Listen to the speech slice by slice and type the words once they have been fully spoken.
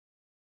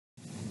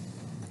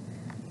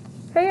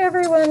Hey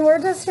everyone, we're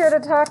just here to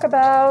talk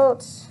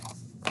about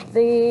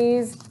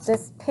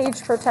this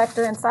page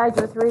protector inside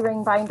your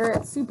 3-ring binder.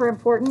 It's super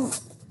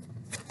important.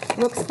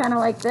 Looks kind of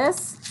like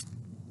this.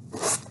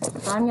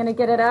 So I'm going to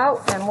get it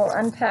out and we'll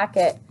unpack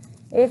it.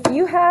 If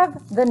you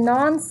have the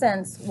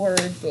nonsense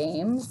word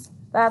games,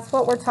 that's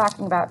what we're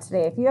talking about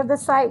today. If you have the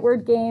sight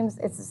word games,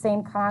 it's the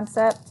same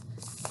concept,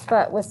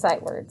 but with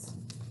sight words.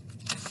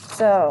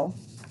 So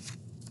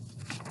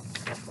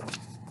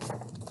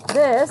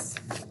this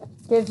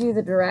gives you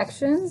the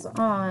directions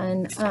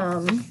on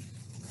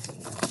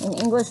in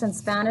English and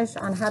Spanish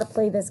on how to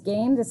play this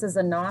game. This is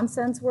a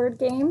nonsense word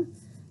game.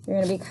 You're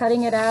going to be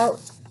cutting it out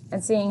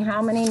and seeing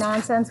how many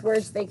nonsense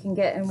words they can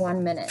get in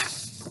 1 minute.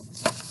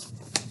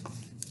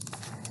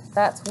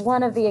 That's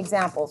one of the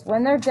examples.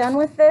 When they're done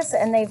with this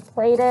and they've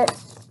played it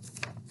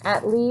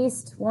at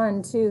least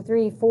 1, 2,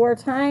 3, 4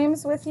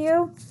 times with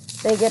you,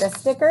 they get a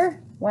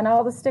sticker. When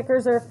all the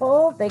stickers are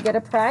full, they get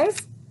a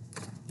prize.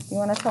 You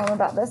want to tell them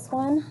about this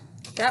one?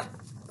 Yep.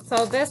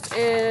 So this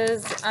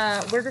is,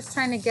 we're just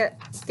trying to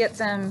get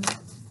them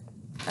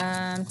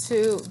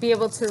to be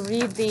able to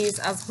read these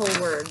as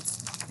whole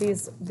words,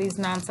 these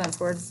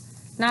nonsense words.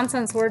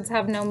 Nonsense words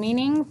have no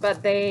meaning,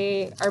 but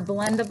they are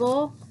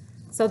blendable,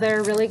 so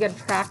they're really good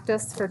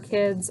practice for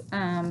kids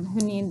who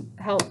need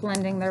help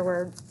blending their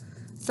words.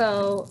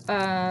 So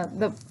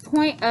the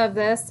point of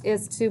this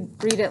is to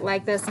read it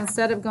like this.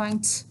 Instead of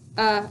going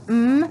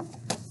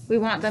we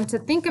want them to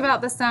think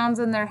about the sounds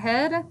in their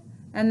head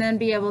and then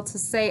be able to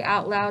say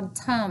out loud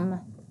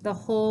tum, the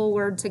whole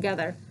word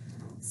together.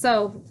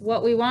 So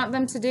what we want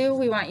them to do,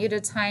 we want you to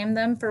time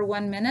them for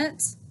 1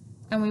 minute,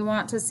 and we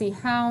want to see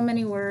how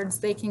many words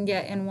they can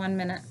get in 1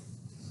 minute.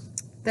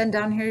 Then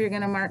down here you're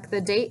going to mark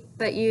the date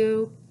that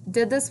you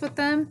did this with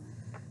them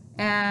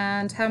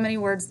and how many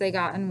words they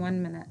got in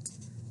 1 minute.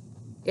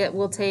 It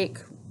will take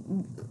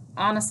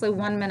honestly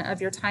 1 minute of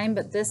your time,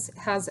 but this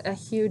has a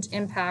huge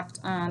impact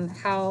on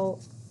how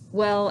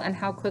well and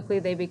how quickly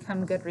they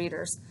become good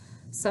readers.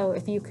 So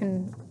if you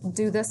can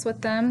do this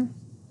with them,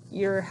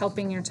 you're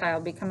helping your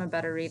child become a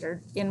better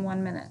reader in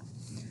 1 minute.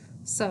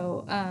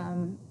 So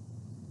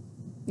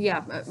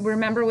yeah,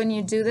 remember when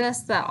you do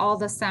this that all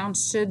the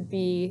sounds should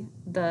be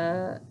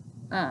the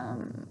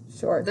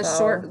short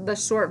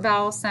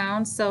vowel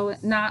sound. So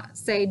not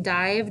say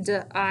dive,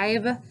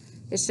 ive,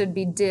 it should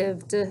be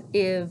div,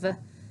 iv.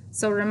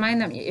 So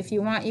remind them, if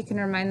you want, you can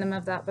remind them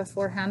of that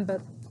beforehand, but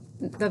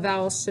the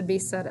vowels should be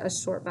said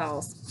as short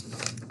vowels.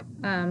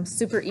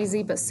 Super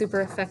easy but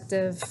super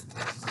effective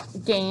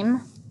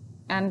game,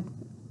 and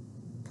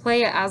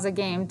play it as a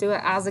game. Do it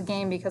as a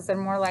game because they're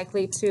more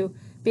likely to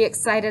be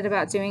excited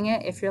about doing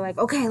it. If you're like,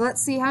 okay,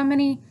 let's see how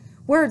many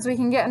words we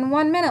can get in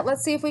 1 minute.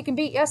 Let's see if we can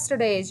beat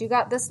yesterday's. You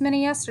got this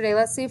many yesterday.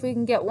 Let's see if we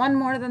can get one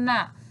more than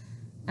that.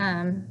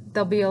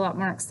 They'll be a lot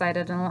more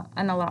excited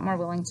and a lot more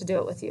willing to do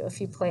it with you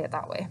if you play it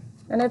that way.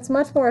 And it's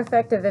much more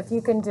effective if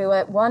you can do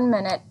it 1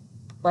 minute,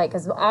 like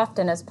as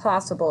often as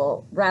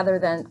possible, rather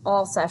than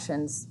all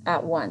sessions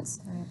at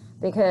once. Right.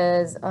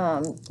 Because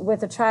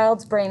with a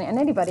child's brain, and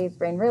anybody's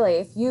brain really,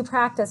 if you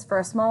practice for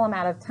a small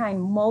amount of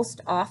time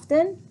most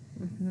often,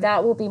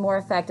 that will be more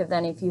effective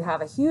than if you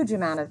have a huge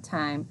amount of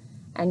time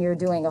and you're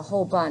doing a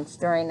whole bunch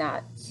during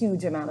that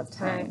huge amount of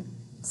time.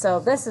 Right. So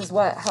this is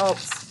what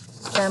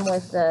helps them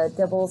with the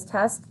DIBELS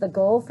test. The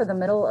goal for the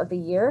middle of the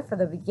year, for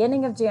the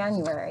beginning of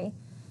January,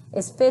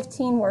 is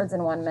 15 words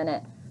in 1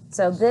 minute.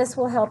 So this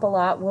will help a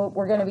lot.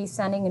 We're going to be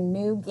sending a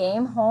new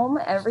game home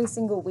every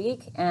single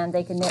week, and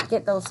they can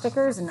get those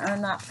stickers and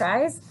earn that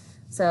prize.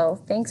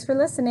 So thanks for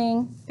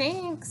listening.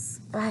 Thanks.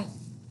 Bye.